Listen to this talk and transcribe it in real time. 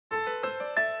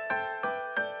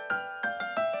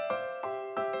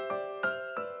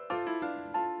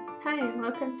Hi, and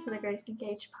welcome to the Grace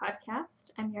Engage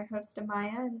podcast. I'm your host,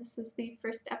 Amaya, and this is the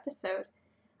first episode.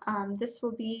 This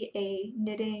will be a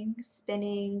knitting,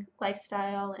 spinning,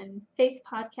 lifestyle, and faith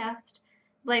podcast.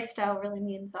 Lifestyle really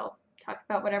means I'll talk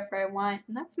about whatever I want,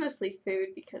 and that's mostly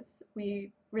food because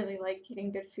we really like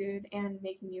eating good food and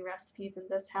making new recipes in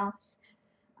this house.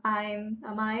 I'm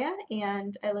Amaya,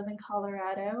 and I live in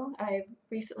Colorado. I'm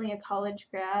recently a college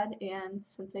grad, and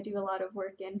since I do a lot of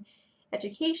work in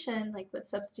education, like with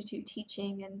substitute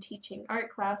teaching and teaching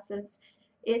art classes,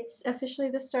 it's officially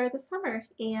the start of the summer,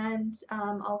 and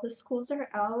all the schools are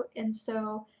out. And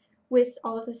so, with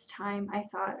all of this time, I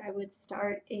thought I would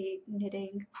start a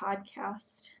knitting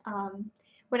podcast.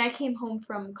 When I came home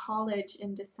from college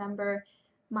in December,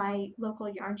 my local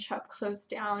yarn shop closed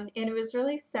down, and it was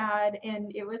really sad,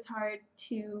 and it was hard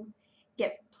to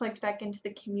get plugged back into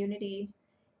the community.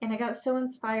 And I got so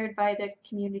inspired by the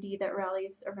community that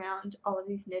rallies around all of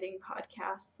these knitting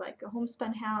podcasts, like A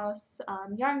Homespun House,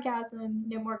 Yarngasm,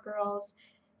 No More Girls,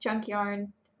 Junk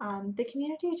Yarn. The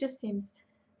community just seems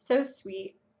so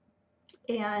sweet,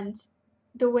 and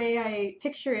the way I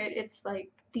picture it, it's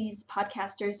like these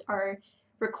podcasters are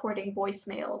recording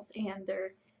voicemails and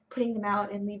they're putting them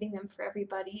out and leaving them for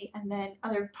everybody, and then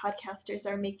other podcasters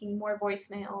are making more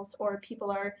voicemails, or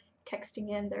people are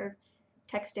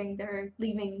they're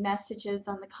leaving messages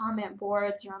on the comment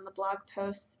boards or on the blog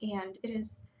posts, and it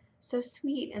is so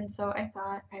sweet. And so I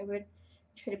thought I would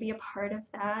try to be a part of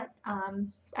that.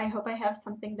 I hope I have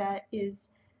something that is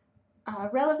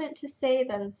relevant to say,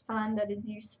 that is fun, that is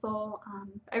useful.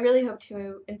 I really hope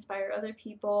to inspire other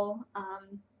people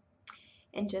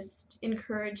and just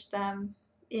encourage them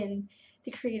in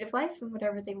the creative life and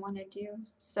whatever they want to do.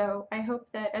 So I hope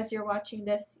that as you're watching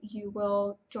this, you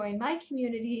will join my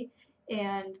community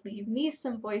and leave me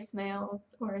some voicemails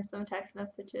or some text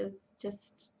messages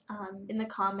just in the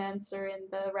comments or in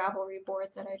the Ravelry board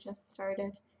that I just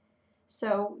started.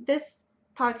 So this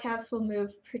podcast will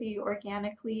move pretty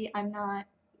organically. I'm not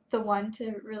the one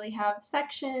to really have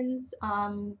sections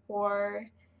or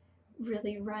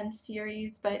really run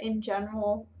series, but in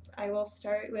general, I will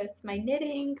start with my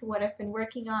knitting, what I've been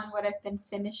working on, what I've been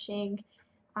finishing,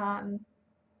 and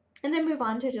then move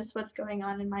on to just what's going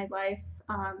on in my life,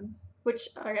 which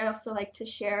I also like to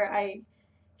share. I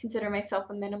consider myself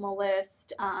a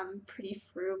minimalist, pretty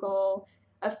frugal,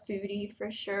 a foodie for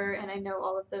sure, and I know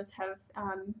all of those have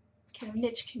kind of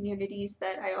niche communities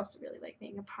that I also really like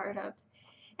being a part of.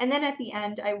 And then at the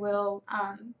end, I will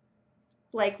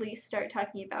likely start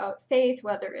talking about faith,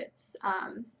 whether it's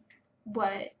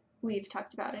what we've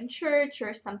talked about in church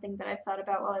or something that I thought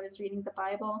about while I was reading the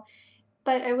Bible.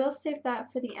 But I will save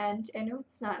that for the end. I know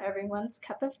it's not everyone's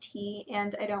cup of tea,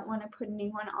 and I don't want to put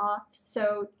anyone off.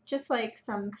 So just like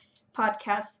some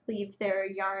podcasts leave their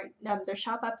their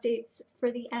shop updates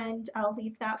for the end, I'll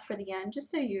leave that for the end,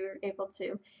 just so you're able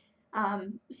to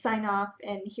sign off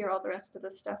and hear all the rest of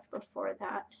the stuff before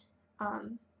that.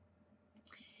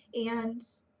 And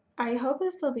I hope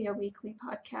this will be a weekly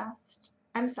podcast.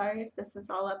 I'm sorry if this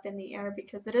is all up in the air,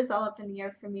 because it is all up in the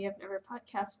air for me. I've never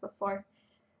podcasted before.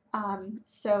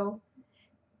 So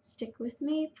stick with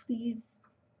me. Please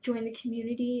join the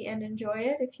community and enjoy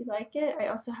it if you like it. I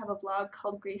also have a blog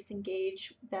called Grace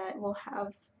Engage that will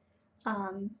have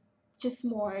just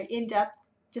more in-depth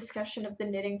discussion of the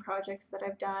knitting projects that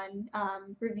I've done,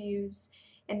 reviews,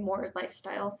 and more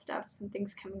lifestyle stuff. Some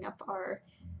things coming up are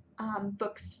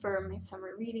books for my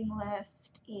summer reading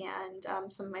list,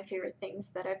 and some of my favorite things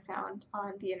that I've found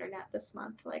on the internet this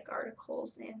month, like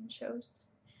articles and shows.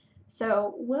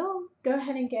 So we'll go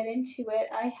ahead and get into it.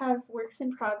 I have works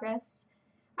in progress.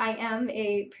 I am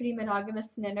a pretty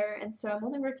monogamous knitter, and so I'm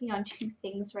only working on 2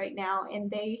 things right now, and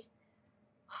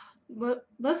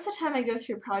most of the time I go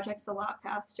through projects a lot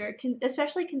faster,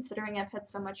 especially considering I've had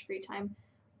so much free time.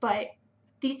 But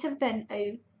these have been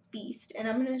a beast, and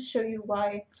I'm going to show you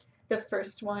why. The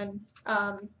first one,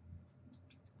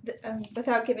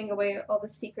 without giving away all the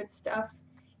secret stuff,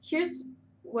 here's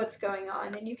what's going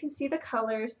on, and you can see the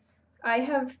colors.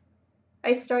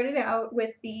 I started out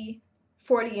with the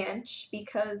 40-inch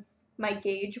because my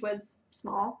gauge was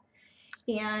small,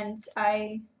 and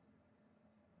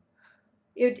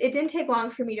it didn't take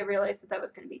long for me to realize that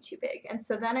was going to be too big, and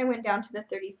so then I went down to the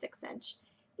 36-inch,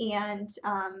 and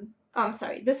oh, I'm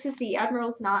sorry, this is the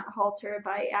Admiral's Knot halter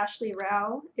by Ashley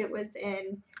Rao. It was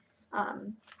in a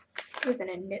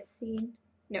knit scene,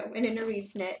 no, in a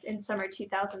Reeves knit in summer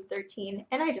 2013,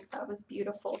 and I just thought it was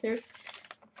beautiful. There's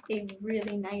a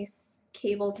really nice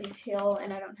cable detail,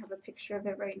 and I don't have a picture of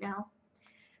it right now.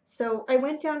 So I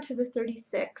went down to the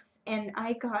 36, and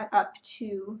I got up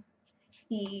to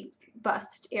the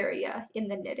bust area in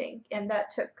the knitting, and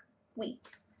that took weeks.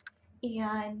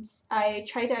 And I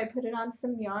put it on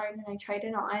some yarn and I tried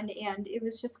it on, and it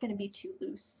was just going to be too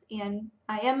loose. And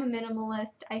I am a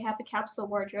minimalist. I have a capsule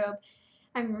wardrobe.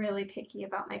 I'm really picky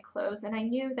about my clothes, and I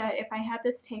knew that if I had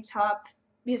this tank top,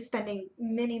 spending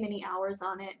many, many hours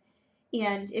on it,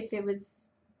 and if it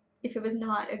was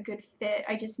not a good fit,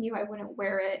 I just knew I wouldn't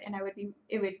wear it, and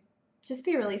it would just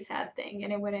be a really sad thing,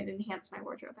 and it wouldn't enhance my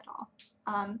wardrobe at all.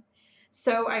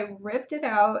 So I ripped it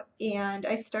out, and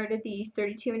I started the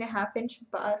 32.5-inch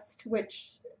bust, which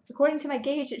according to my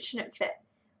gauge it shouldn't fit,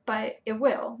 but it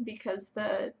will, because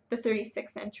the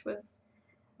 36-inch was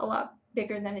a lot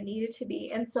bigger than it needed to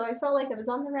be. And so I felt like I was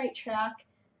on the right track.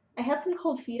 I had some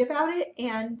cold feet about it,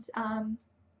 and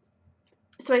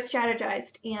so I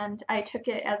strategized, and I took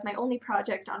it as my only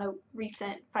project on a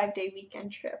recent 5-day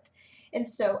weekend trip. And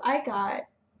so I got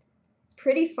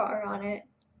pretty far on it.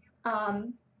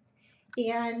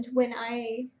 And when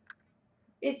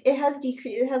it has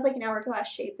it has like an hourglass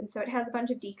shape, and so it has a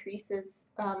bunch of decreases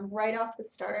right off the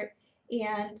start.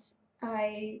 And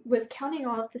I was counting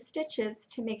all of the stitches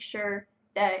to make sure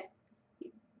that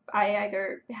I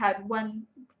either had one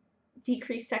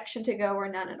decrease section to go or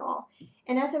none at all.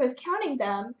 And as I was counting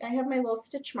them, I have my little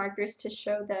stitch markers to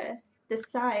show the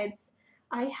sides.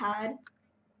 I had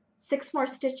 6 more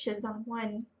stitches on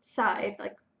one side,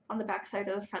 like on the back side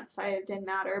or the front side, it didn't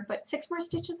matter, but 6 more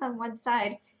stitches on one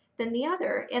side than the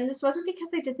other. And this wasn't because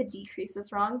I did the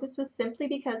decreases wrong. This was simply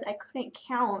because I couldn't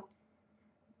count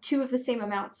 2 of the same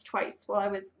amounts twice while I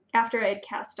was after I had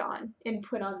cast on and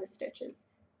put on the stitches,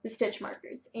 the stitch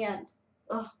markers. And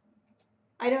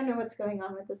I don't know what's going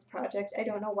on with this project. I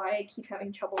don't know why I keep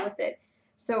having trouble with it.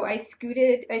 So I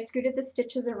scooted the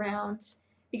stitches around,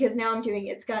 because now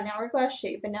it's got an hourglass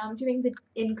shape, and now I'm doing the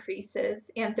increases,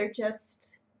 and they're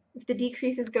just, if the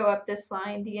decreases go up this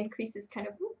line, the increases kind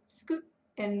of scoot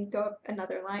and go up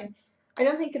another line. I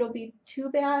don't think it'll be too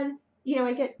bad. You know,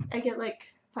 I get like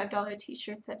 $5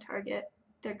 t-shirts at Target.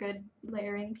 They're good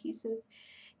layering pieces.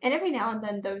 And every now and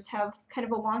then those have kind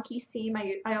of a wonky seam.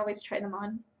 I always try them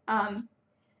on.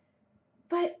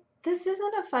 But this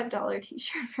isn't a $5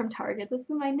 t-shirt from Target. This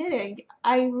is my knitting.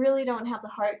 I really don't have the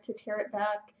heart to tear it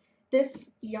back.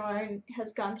 This yarn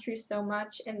has gone through so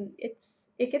much, and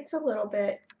it gets a little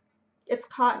bit, it's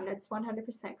cotton, it's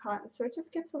 100% cotton, so it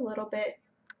just gets a little bit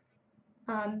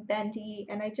bendy,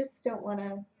 and I just don't want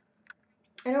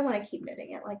to keep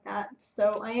knitting it like that.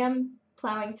 So I am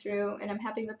plowing through, and I'm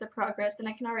happy with the progress, and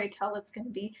I can already tell it's going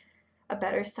to be a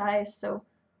better size, so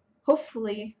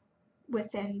hopefully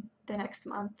within the next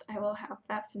month I will have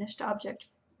that finished object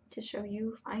to show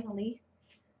you finally.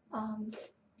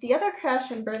 The other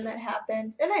crash and burn that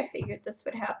happened, and I figured this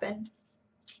would happen,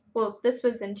 well, this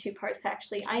was in 2 parts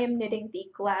actually. I am knitting the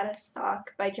Gladys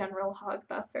sock by General Hog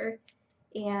Buffer,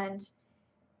 and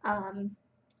I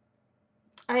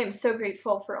am so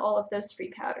grateful for all of those free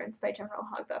patterns by General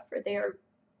Hog Buffer. They are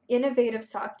innovative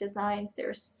sock designs.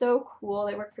 They're so cool.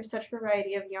 They work for such a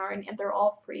variety of yarn, and they're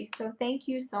all free. So thank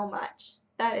you so much.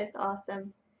 That is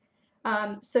awesome.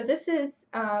 So this is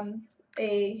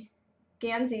a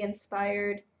Gansey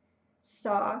inspired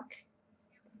sock,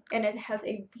 and it has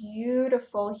a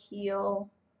beautiful heel.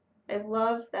 I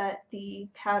love that the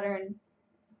pattern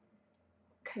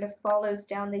kind of follows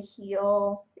down the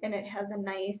heel, and it has a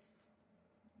nice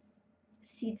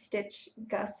seed stitch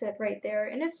gusset right there,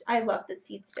 and I love the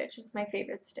seed stitch. It's my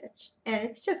favorite stitch, and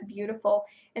it's just beautiful.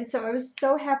 And so I was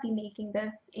so happy making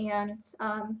this, and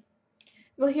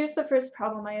well, here's the first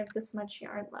problem. I have this much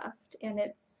yarn left, and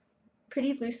it's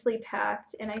pretty loosely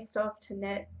packed, and I still have to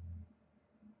knit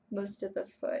most of the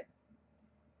foot,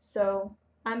 so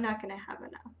I'm not gonna have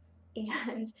enough.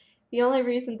 And the only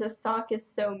reason this sock is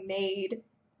so made,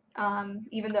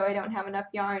 even though I don't have enough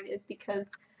yarn, is because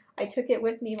I took it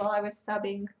with me while I was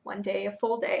subbing one day, a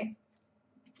full day,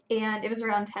 and it was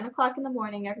around 10 o'clock in the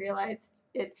morning. I realized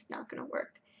it's not going to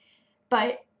work.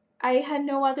 But I had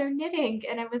no other knitting,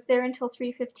 and I was there until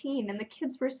 3:15, and the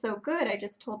kids were so good. I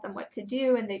just told them what to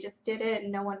do, and they just did it,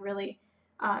 and no one really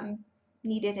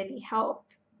needed any help.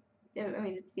 I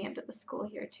mean, it's the end of the school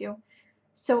year, too.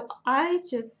 So I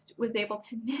just was able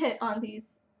to knit on these,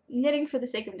 knitting for the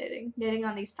sake of knitting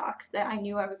on these socks that I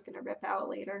knew I was going to rip out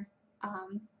later.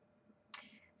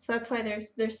 So that's why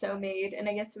they're so made, and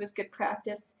I guess it was good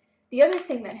practice. The other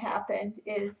thing that happened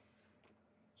is,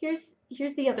 here's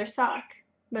the other sock,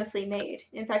 mostly made.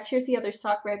 In fact, here's the other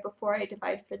sock right before I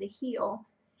divide for the heel.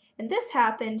 And this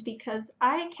happened because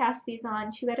I cast these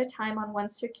on 2 at a time on one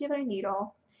circular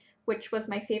needle, which was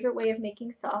my favorite way of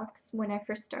making socks when I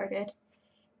first started.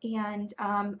 And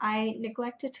I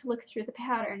neglected to look through the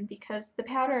pattern, because the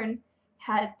pattern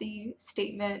had the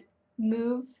statement,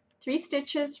 move 3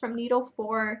 stitches from needle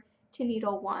 4 to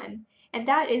needle 1. And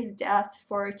that is death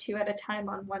for 2 at a time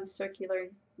on one circular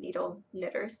needle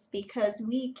knitters, because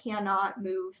we cannot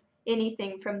move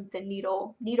anything from the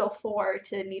needle 4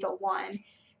 to needle 1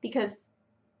 because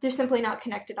they're simply not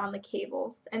connected on the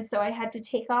cables. And so I had to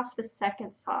take off the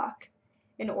second sock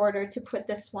in order to put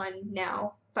this one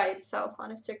now by itself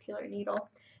on a circular needle.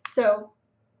 So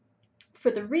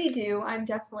for the redo, I'm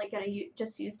definitely going to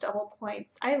just use double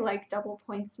points. I like double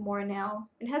points more now.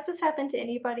 And has this happened to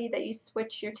anybody that you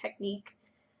switch your technique?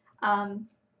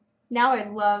 Now I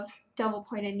love double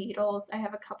pointed needles. I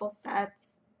have a couple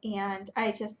sets, and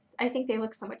I think they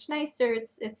look so much nicer.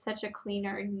 It's such a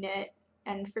cleaner knit,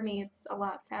 and for me it's a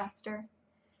lot faster.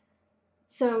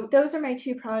 So those are my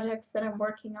 2 projects that I'm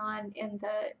working on, and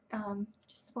that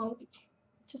just won't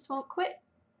quit,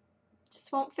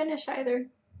 just won't finish either.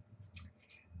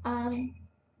 I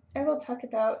will talk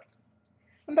about,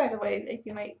 and by the way,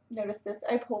 you might notice this,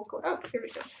 I pulled, oh, here we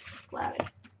go, Gladys.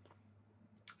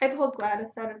 I pulled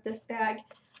Gladys out of this bag.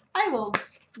 I will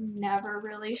never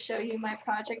really show you my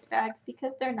project bags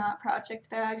because they're not project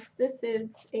bags. This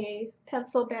is a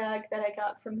pencil bag that I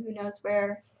got from who knows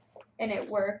where, and it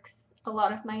works. A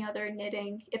lot of my other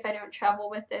knitting, if I don't travel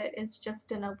with it, is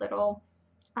just in a little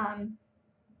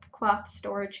cloth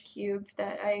storage cube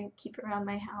that I keep around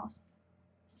my house.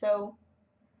 So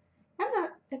I'm not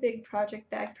a big project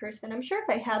bag person. I'm sure if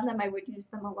I had them I would use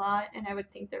them a lot and I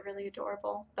would think they're really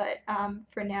adorable, but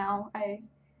for now I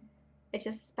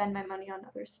just spend my money on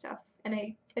other stuff, and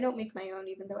I don't make my own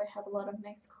even though I have a lot of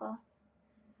nice cloth.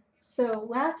 So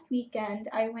last weekend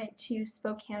I went to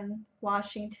Spokane,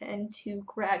 Washington to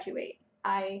graduate.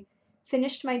 I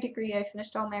finished my degree, I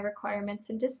finished all my requirements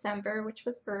in December, which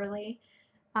was early,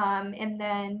 and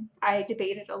then I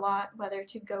debated a lot whether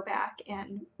to go back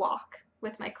and walk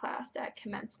with my class at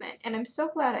commencement, and I'm so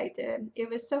glad I did. It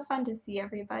was so fun to see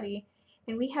everybody,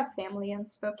 and we have family in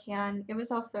Spokane. It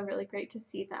was also really great to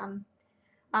see them.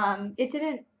 It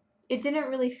didn't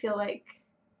really feel like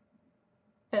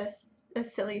a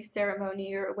silly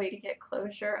ceremony or a way to get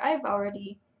closure. I've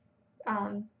already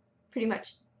pretty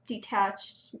much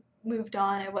detached, moved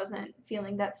on. I wasn't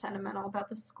feeling that sentimental about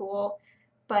the school,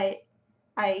 but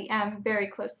I am very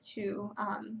close to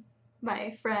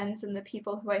my friends and the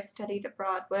people who I studied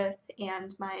abroad with,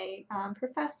 and my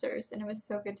professors, and it was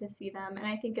so good to see them. And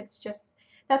I think that's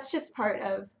just part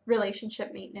of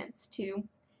relationship maintenance, to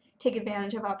take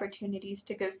advantage of opportunities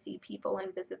to go see people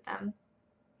and visit them.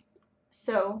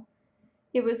 So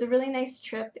it was a really nice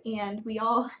trip, and we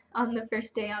all, on the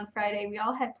first day on Friday, we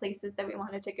all had places that we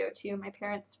wanted to go to. My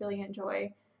parents really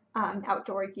enjoy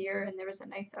outdoor gear, and there was a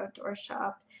nice outdoor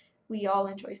shop. We all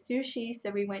enjoy sushi,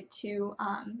 so we went to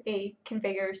a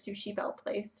conveyor sushi bell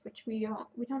place, which we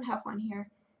don't have one here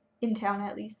in town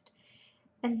at least.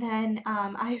 And then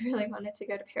I really wanted to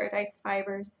go to Paradise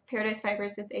Fibers. Paradise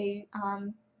Fibers is a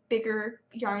bigger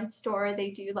yarn store.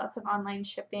 They do lots of online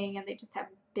shipping, and they just have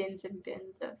bins and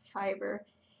bins of fiber.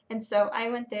 And so I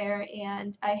went there,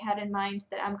 and I had in mind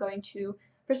that I'm going to,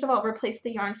 first of all, replace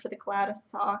the yarn for the Gladys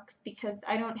socks, because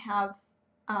I don't have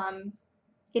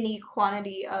any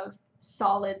quantity of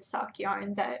solid sock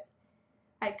yarn that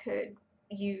I could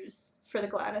use for the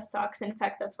Gladys socks. In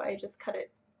fact, that's why I just cut it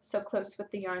so close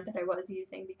with the yarn that I was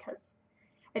using, because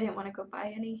I didn't want to go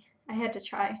buy any. I had to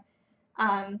try.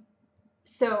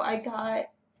 So I got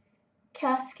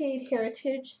Cascade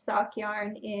Heritage sock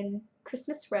yarn in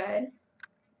Christmas Red,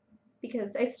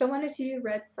 because I still wanted to do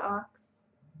red socks.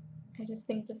 I just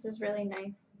think this is really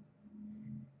nice.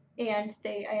 And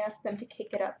I asked them to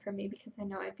cake it up for me because I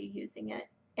know I'd be using it.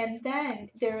 And then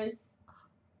there is,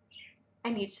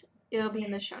 it'll be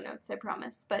in the show notes, I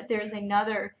promise, but there's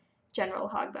another General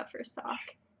Hog Buffer sock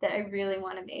that I really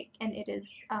want to make, and it is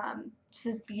just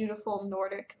this beautiful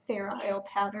Nordic Fair Isle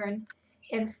pattern.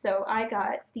 And so I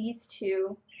got these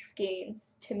 2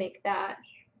 skeins to make that.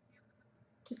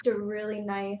 Just a really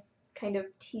nice kind of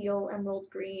teal emerald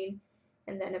green,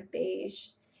 and then a beige.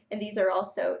 And these are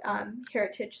also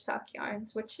Heritage sock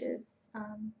yarns, which is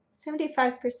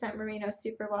 75% merino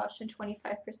superwash and 25%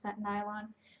 nylon.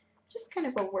 Just kind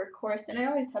of a workhorse, and I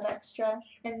always have extra.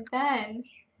 And then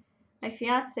my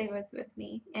fiance was with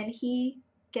me, and he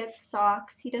gets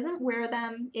socks. He doesn't wear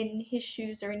them in his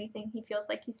shoes or anything. He feels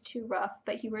like he's too rough,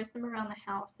 but he wears them around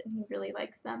the house, and he really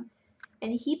likes them.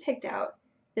 And he picked out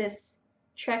this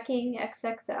Trekking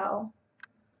XXL,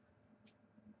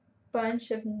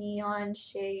 bunch of neon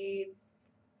shades,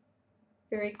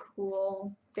 very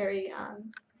cool, very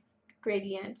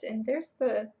gradient. And there's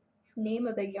the name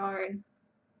of the yarn.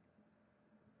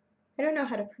 I don't know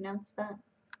how to pronounce that.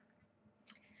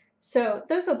 So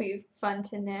those will be fun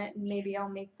to knit, and maybe I'll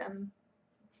make them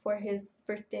for his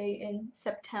birthday in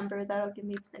September. That'll give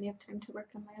me plenty of time to work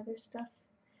on my other stuff.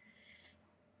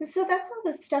 So that's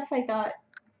all the stuff I got.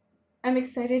 I'm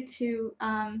excited to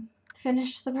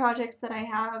finish the projects that I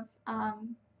have,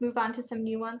 move on to some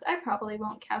new ones. I probably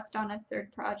won't cast on a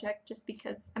third project just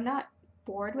because I'm not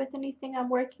bored with anything I'm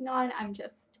working on. I'm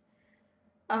just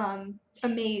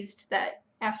amazed that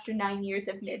after 9 years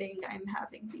of knitting, I'm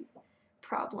having these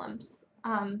problems.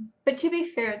 But to be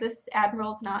fair, this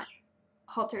Admiral's Knot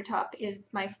halter top is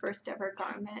my first ever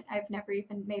garment. I've never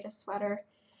even made a sweater.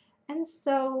 And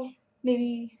so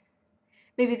maybe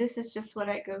this is just what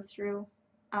I go through.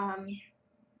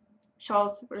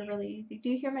 Shawls were really easy. Do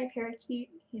you hear my parakeet?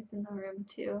 He's in the room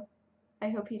too. I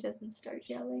hope he doesn't start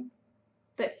yelling,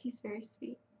 but he's very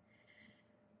sweet.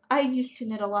 I used to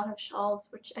knit a lot of shawls,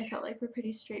 which I felt like were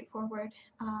pretty straightforward.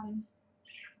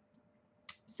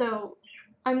 So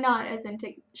I'm not as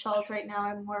into shawls right now.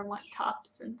 I more want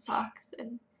tops and socks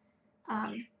and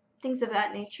things of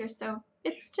that nature. So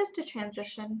it's just a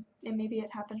transition, and maybe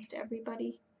it happens to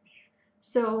everybody.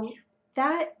 So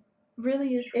that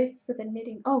really is it for the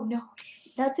knitting. Oh no,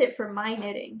 that's it for my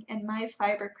knitting and my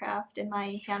fiber craft and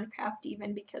my handcraft,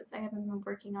 even, because I haven't been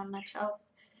working on much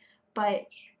else. But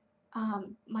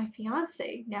my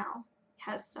fiance now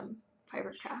has some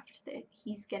fiber craft that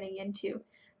he's getting into.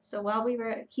 So while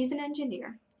he's an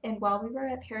engineer, and while we were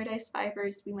at Paradise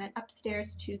Fibers, we went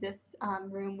upstairs to this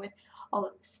room with all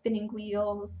of the spinning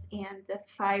wheels and the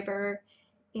fiber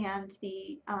and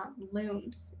the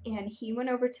looms, and he went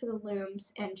over to the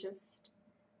looms and just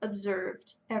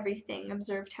observed everything,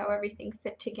 observed how everything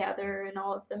fit together and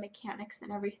all of the mechanics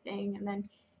and everything. And then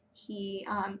he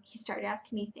started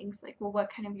asking me things like, well, what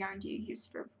kind of yarn do you use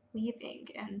for weaving,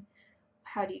 and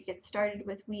how do you get started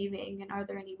with weaving, and are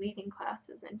there any weaving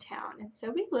classes in town? And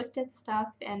so we looked at stuff,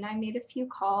 and I made a few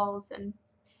calls, and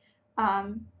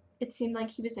it seemed like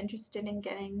he was interested in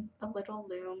getting a little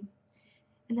loom.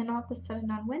 And then all of a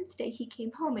sudden on Wednesday he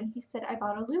came home and he said, I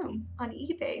bought a loom on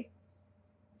eBay.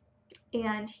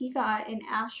 And he got an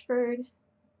Ashford,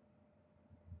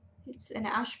 it's an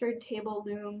Ashford table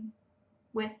loom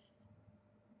with,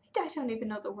 I don't even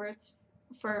know the words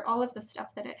for all of the stuff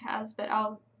that it has, but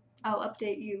I'll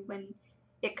update you when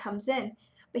it comes in.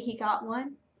 But he got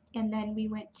one, and then we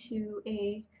went to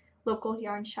a local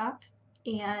yarn shop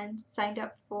and signed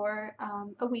up for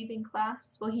a weaving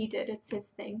class. Well, he did, it's his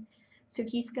thing. So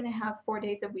he's going to have 4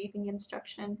 days of weaving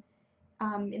instruction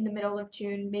in the middle of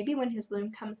June, maybe when his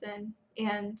loom comes in.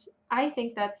 And I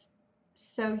think that's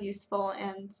so useful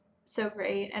and so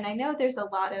great. And I know there's a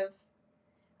lot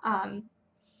of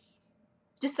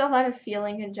just a lot of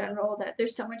feeling in general that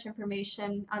there's so much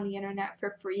information on the internet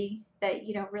for free that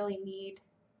you don't really need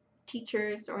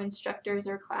teachers or instructors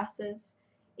or classes.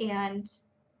 And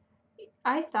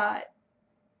I thought,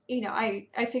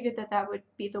 I figured that would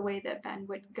be the way that Ben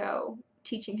would go,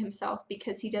 teaching himself,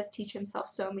 because he does teach himself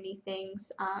so many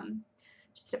things,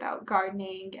 just about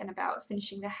gardening and about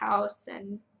finishing the house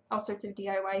and all sorts of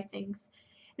DIY things.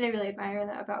 And I really admire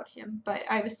that about him. But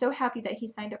I was so happy that he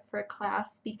signed up for a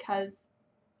class, because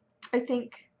I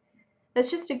think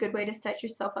that's just a good way to set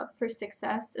yourself up for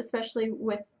success, especially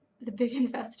with the big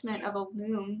investment of a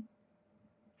loom.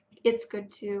 It's good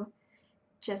to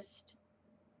just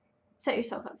set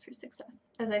yourself up for success,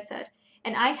 as I said.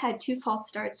 And I had 2 false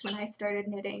starts when I started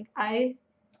knitting. I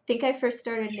think I first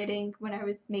started knitting when I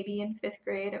was maybe in 5th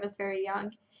grade. I was very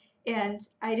young, and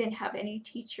I didn't have any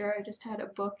teacher. I just had a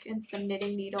book and some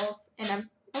knitting needles. And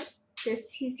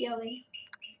he's yelling.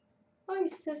 Oh, you're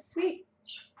so sweet.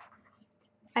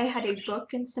 I had a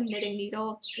book and some knitting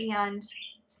needles and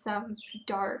some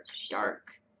dark,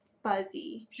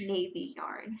 fuzzy navy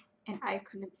yarn, and I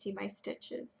couldn't see my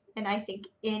stitches. And I think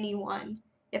anyone,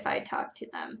 if I talked to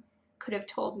them, could have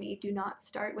told me, do not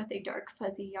start with a dark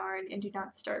fuzzy yarn, and do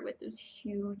not start with those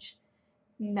huge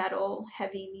metal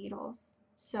heavy needles.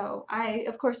 So I,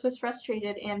 of course, was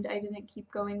frustrated, and I didn't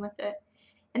keep going with it.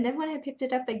 And then when I picked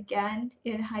it up again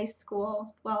in high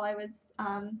school while I was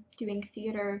doing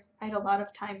theater, I had a lot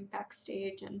of time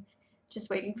backstage and just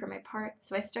waiting for my part.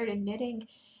 So I started knitting,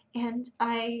 and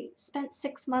I spent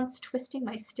 6 months twisting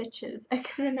my stitches. I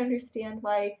couldn't understand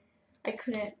why I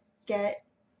couldn't get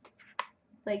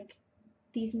like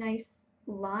these nice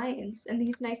lines and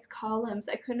these nice columns.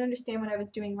 I couldn't understand what I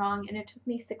was doing wrong, and it took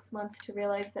me 6 months to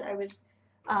realize that I was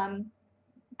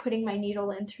putting my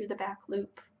needle in through the back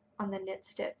loop on the knit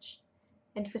stitch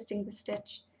and twisting the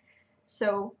stitch.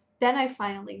 So then I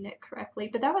finally knit correctly,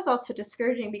 but that was also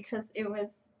discouraging because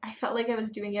I felt like I was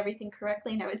doing everything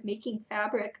correctly and I was making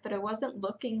fabric, but it wasn't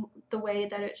looking the way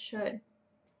that it should.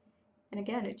 And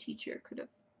again, a teacher could have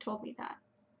told me that.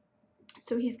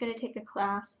 So he's going to take a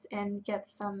class and get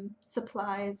some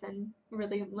supplies and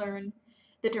really learn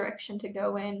the direction to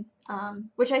go in,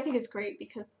 which I think is great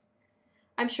because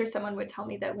I'm sure someone would tell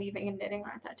me that weaving and knitting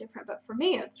aren't that different, but for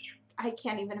me, I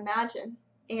can't even imagine.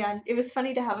 And it was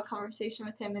funny to have a conversation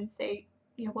with him and say,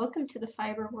 you know, welcome to the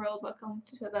fiber world, welcome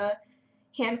to the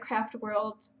handcraft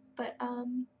world, but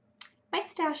my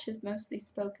stash is mostly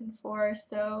spoken for,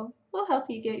 so we'll help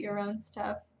you get your own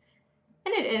stuff.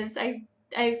 And it is.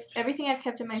 Everything I've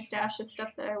kept in my stash is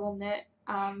stuff that I will knit.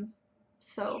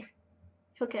 So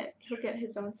he'll get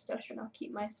his own stuff, and I'll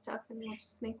keep my stuff, and we'll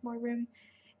just make more room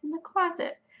in the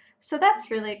closet. So that's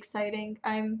really exciting.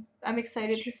 I'm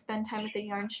excited to spend time at the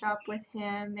yarn shop with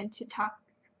him and to talk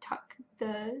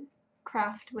the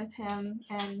craft with him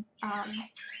and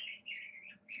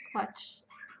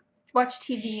watch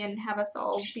TV and have us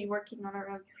all be working on our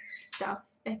own stuff.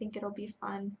 I think it'll be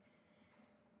fun.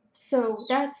 So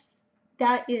that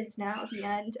is now the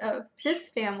end of this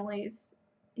family's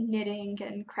knitting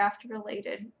and craft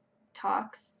related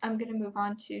talks. I'm going to move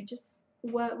on to just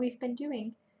what we've been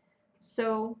doing.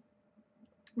 So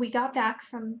we got back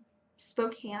from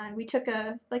Spokane. We took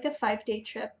a 5-day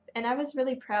trip, and I was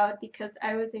really proud because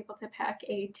I was able to pack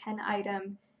a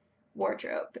 10-item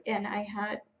wardrobe, and I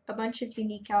had a bunch of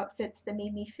unique outfits that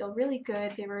made me feel really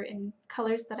good. They were in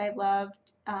colors that I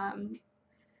loved,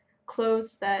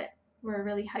 clothes that were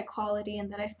really high quality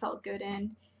and that I felt good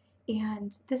in.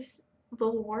 And this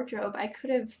little wardrobe, I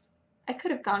could have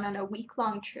gone on a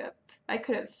week-long trip.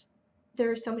 There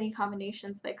are so many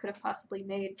combinations that I could have possibly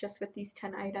made just with these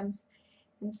 10 items.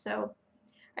 And so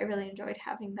I really enjoyed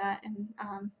having that. And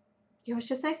it was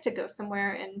just nice to go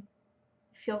somewhere and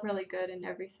feel really good in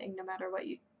everything, no matter what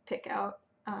you pick out.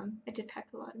 I did pack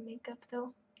a lot of makeup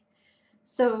though.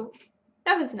 So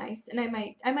that was nice, and I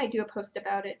might do a post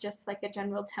about it, just like a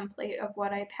general template of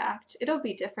what I packed. It'll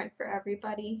be different for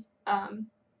everybody, and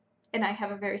I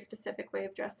have a very specific way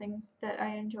of dressing that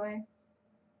I enjoy.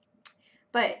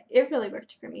 But it really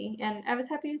worked for me, and I was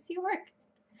happy to see it work.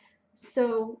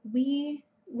 So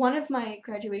one of my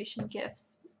graduation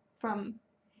gifts from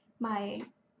my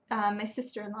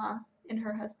sister-in-law and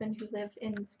her husband who live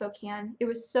in Spokane, it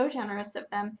was so generous of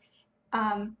them.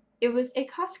 It was a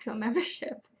Costco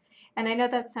membership. And I know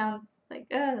that sounds like,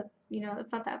 you know,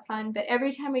 it's not that fun, but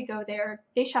every time we go there,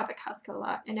 they shop at Costco a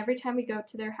lot, and every time we go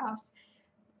to their house,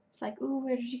 it's like, ooh,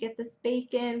 where did you get this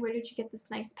bacon? Where did you get this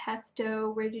nice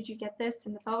pesto? Where did you get this?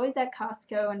 And it's always at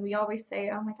Costco, and we always say,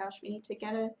 oh my gosh, we need to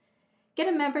get a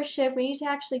membership. We need to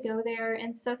actually go there.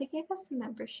 And so they gave us a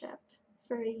membership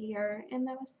for a year, and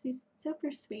that was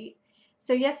super sweet.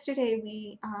 So yesterday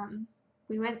we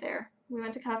went there. We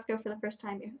went to Costco for the first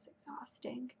time. It was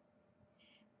exhausting.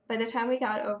 By the time we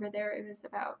got over there, it was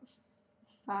about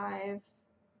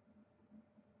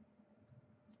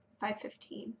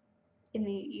 5:15 in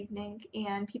the evening,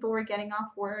 and people were getting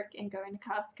off work and going to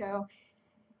Costco.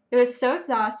 It was so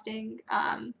exhausting,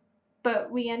 but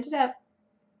we ended up,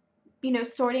 you know,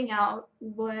 sorting out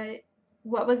what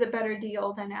was a better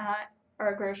deal than at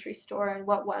our grocery store and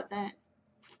what wasn't.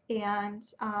 And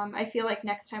I feel like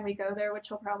next time we go there, which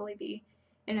will probably be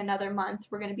in another month,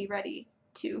 we're going to be ready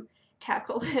to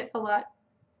tackle it a lot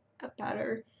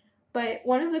better. But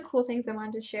one of the cool things I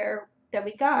wanted to share that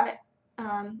we got,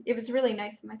 it was really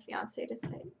nice of my fiance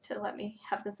to let me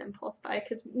have this impulse buy,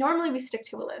 because normally we stick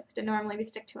to a list and normally we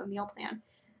stick to a meal plan.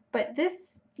 But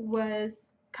this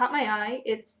caught my eye.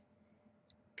 It's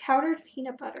powdered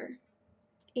peanut butter,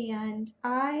 and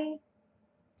I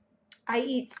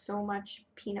eat so much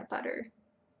peanut butter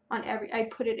on I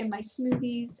put it in my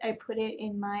smoothies, I put it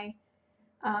in my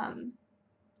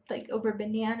like over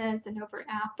bananas and over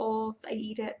apples. I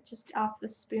eat it just off the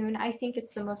spoon. I think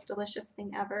it's the most delicious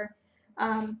thing ever.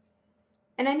 And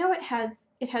I know it has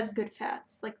good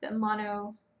fats, like the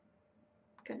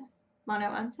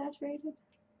monounsaturated,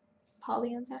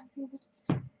 polyunsaturated.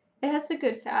 It has the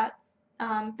good fats,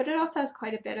 but it also has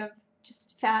quite a bit of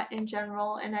just fat in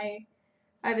general. And I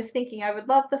was thinking I would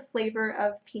love the flavor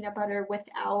of peanut butter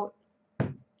without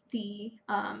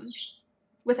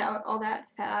without all that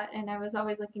fat, and I was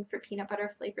always looking for peanut butter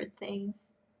flavored things,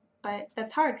 but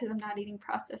that's hard because I'm not eating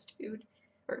processed food,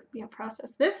 or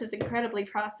processed. This is incredibly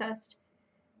processed.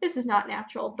 This is not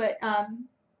natural, but I'm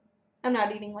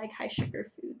not eating like high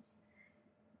sugar foods.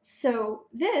 So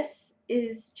this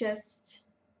is just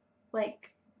like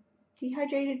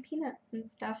dehydrated peanuts and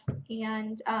stuff,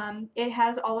 and it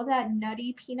has all of that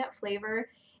nutty peanut flavor,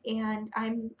 and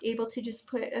I'm able to just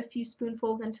put a few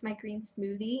spoonfuls into my green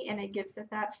smoothie, and it gives it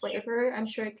that flavor. I'm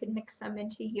sure I could mix some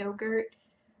into yogurt.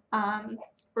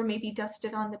 or maybe dust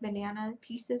it on the banana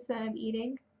pieces that I'm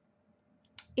eating.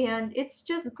 And it's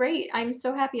just great. I'm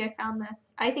so happy I found this.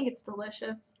 I think it's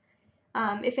delicious.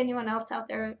 If anyone else out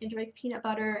there enjoys peanut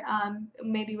butter,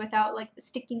 maybe without like the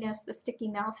stickiness, the sticky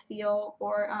mouth feel,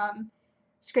 or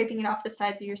scraping it off the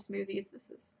sides of your smoothies,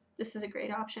 this is a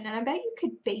great option. And I bet you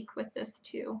could bake with this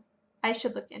too. I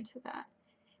should look into that.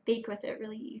 Bake with it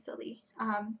really easily.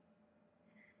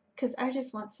 Because I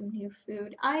just want some new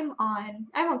food. I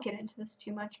won't get into this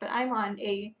too much, but I'm on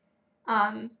a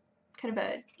kind of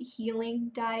a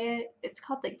healing diet. It's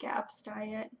called the GAPS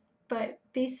diet. But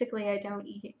basically I don't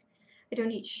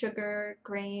eat sugar,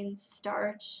 grains,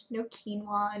 starch, no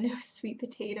quinoa, no sweet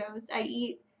potatoes. I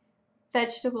eat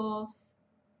vegetables,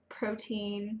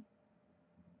 protein,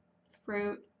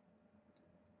 fruit.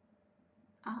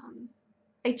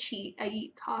 I cheat. I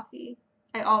eat coffee.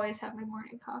 I always have my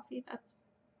morning coffee.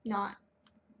 Not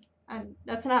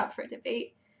that's not up for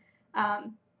debate.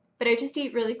 But I just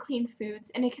eat really clean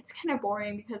foods, and it gets kind of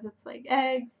boring because it's like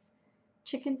eggs,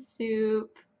 chicken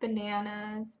soup,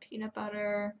 bananas, peanut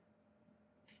butter,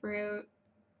 fruit,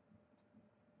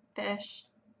 fish.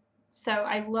 So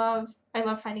I love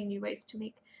finding new ways to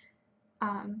make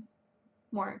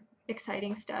more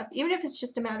exciting stuff, even if it's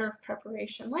just a matter of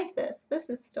preparation like this. This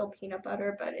is still peanut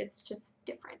butter, but it's just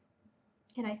different,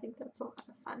 and I think that's a lot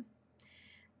of fun.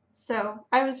 So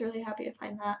I was really happy to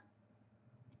find that,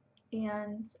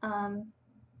 and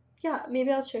yeah,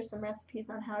 maybe I'll share some recipes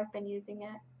on how I've been using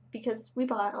it, because we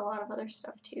bought a lot of other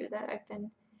stuff too that I've been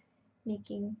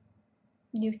making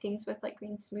new things with, like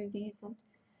green smoothies and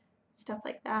stuff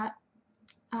like that.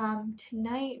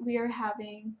 Tonight we are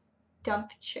having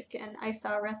dump chicken. I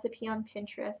saw a recipe on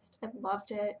Pinterest. I loved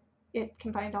it. It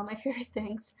combined all my favorite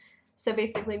things. So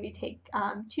basically we take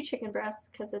 2 chicken breasts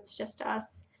because it's just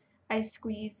us. I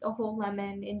squeeze a whole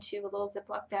lemon into a little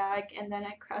Ziploc bag, and then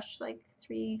I crush like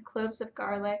 3 cloves of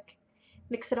garlic,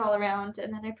 mix it all around,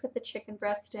 and then I put the chicken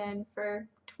breast in for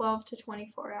 12 to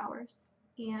 24 hours.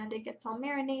 And it gets all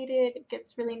marinated, it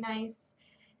gets really nice.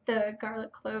 The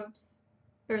garlic cloves,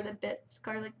 or the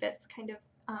garlic bits kind of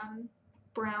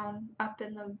brown up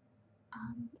in the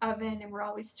oven, and we're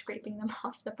always scraping them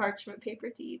off the parchment paper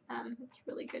to eat them. It's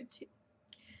really good too.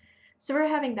 So we're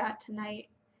having that tonight.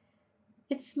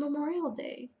 It's Memorial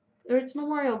Day, or it's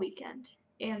Memorial Weekend,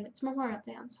 and it's Memorial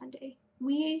Day on Sunday.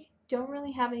 We don't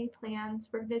really have any plans.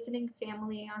 We're visiting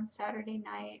family on Saturday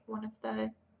night. One of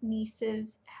the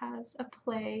nieces has a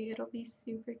play. It'll be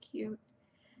super cute.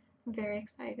 I'm very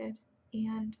excited.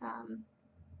 And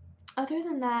other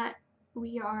than that,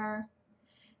 we are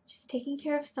just taking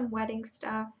care of some wedding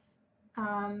stuff,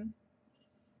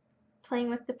 playing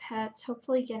with the pets,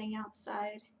 hopefully getting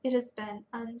outside. It has been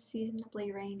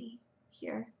unseasonably rainy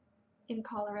here in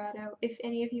Colorado. If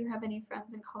any of you have any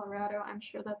friends in Colorado, I'm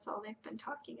sure that's all they've been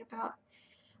talking about.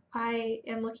 I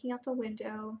am looking out the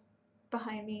window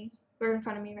behind me, or in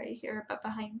front of me right here, but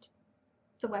behind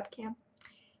the webcam,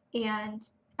 and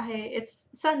it's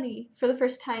sunny for the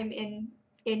first time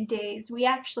in days. We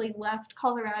actually left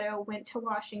Colorado, went to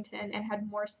Washington, and had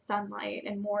more sunlight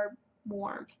and more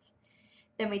warmth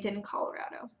than we did in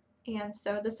Colorado. And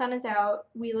so the sun is out.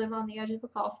 We live on the edge of a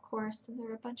golf course, and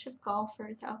there are a bunch of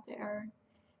golfers out there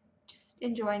just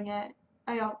enjoying it.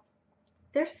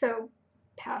 They're so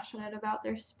passionate about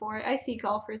their sport. I see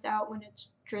golfers out when it's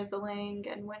drizzling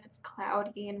and when it's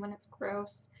cloudy and when it's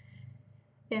gross,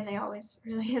 and they always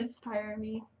really inspire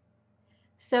me.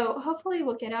 So hopefully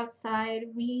we'll get outside.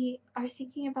 We are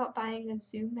thinking about buying a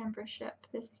zoo membership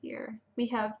this year. We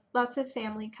have lots of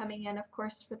family coming in, of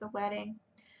course, for the wedding,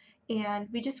 and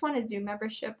we just want a zoo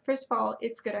membership. First of all,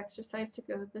 it's good exercise to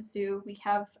go to the zoo. We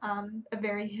have a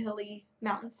very hilly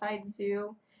mountainside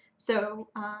zoo, so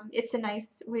it's a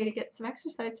nice way to get some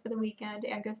exercise for the weekend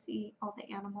and go see all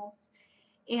the animals.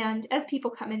 And as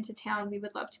people come into town, we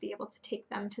would love to be able to take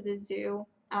them to the zoo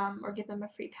or give them a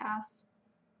free pass.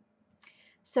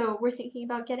 So we're thinking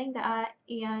about getting that,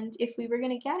 and if we were going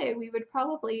to get it, we would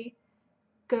probably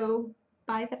go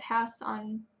buy the pass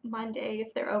on Monday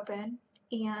if they're open,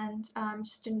 and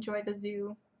just enjoy the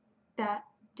zoo that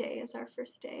day as our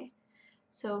first day.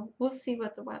 So we'll see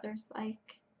what the weather's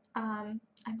like. I'm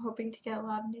hoping to get a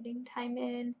lot of knitting time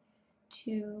in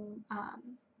to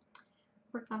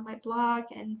work on my blog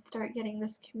and start getting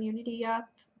this community up.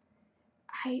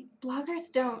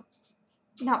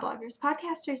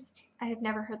 Podcasters, I have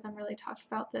never heard them really talk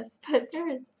about this, but there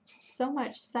is so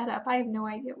much setup. I have no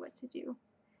idea what to do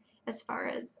as far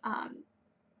as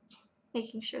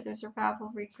making sure there's a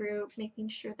Ravelry group, making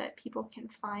sure that people can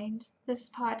find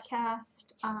this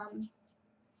podcast,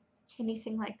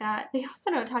 anything like that. They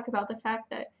also don't talk about the fact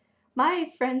that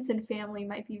My friends and family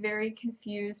might be very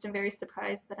confused and very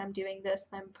surprised that I'm doing this,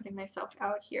 that I'm putting myself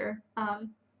out here. I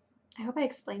hope I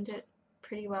explained it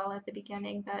pretty well at the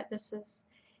beginning that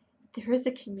there is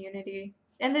a community,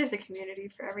 and there's a community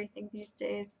for everything these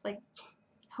days. Like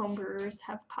homebrewers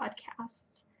have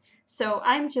podcasts. So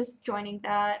I'm just joining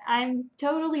that. I'm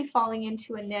totally falling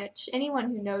into a niche. Anyone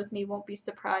who knows me won't be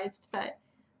surprised that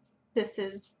this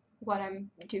is what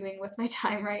I'm doing with my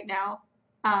time right now.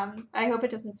 I hope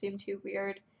it doesn't seem too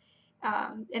weird.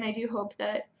 And I do hope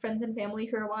that friends and family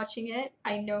who are watching it,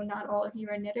 I know not all of you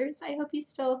are knitters. I hope you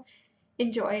still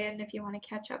enjoy it, and if you want to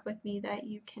catch up with me, that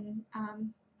you can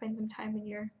find some time in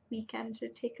your weekend to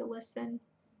take a listen.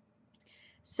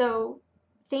 So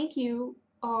thank you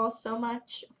all so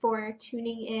much for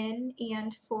tuning in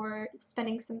and for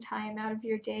spending some time out of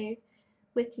your day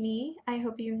with me. I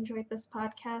hope you enjoyed this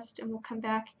podcast, and we'll come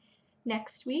back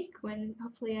next week when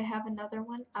hopefully I have another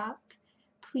one up.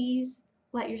 Please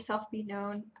let yourself be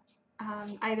known,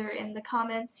 either in the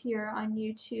comments here on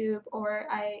YouTube or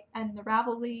in the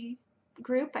Ravelry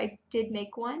group. I did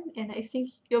make one, and I think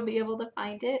you'll be able to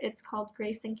find it. It's called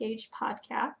Grace Engage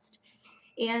Podcast.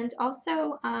 And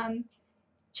also,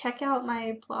 check out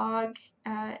my blog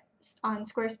on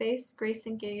Squarespace,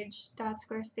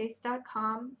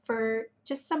 graceengage.squarespace.com, for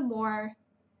just some more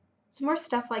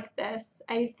stuff like this.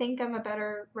 I think I'm a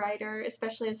better writer,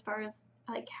 especially as far as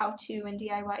like how to and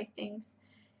DIY things,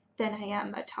 than I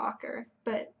am a talker.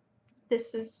 But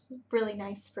this is really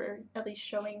nice for at least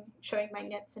showing my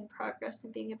knits in progress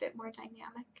and being a bit more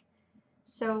dynamic.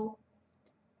 So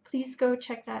please go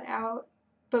check that out.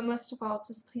 But most of all,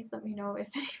 just please let me know if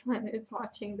anyone is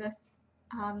watching this.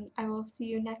 I will see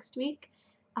you next week.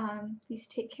 Please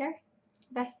take care.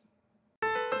 Bye.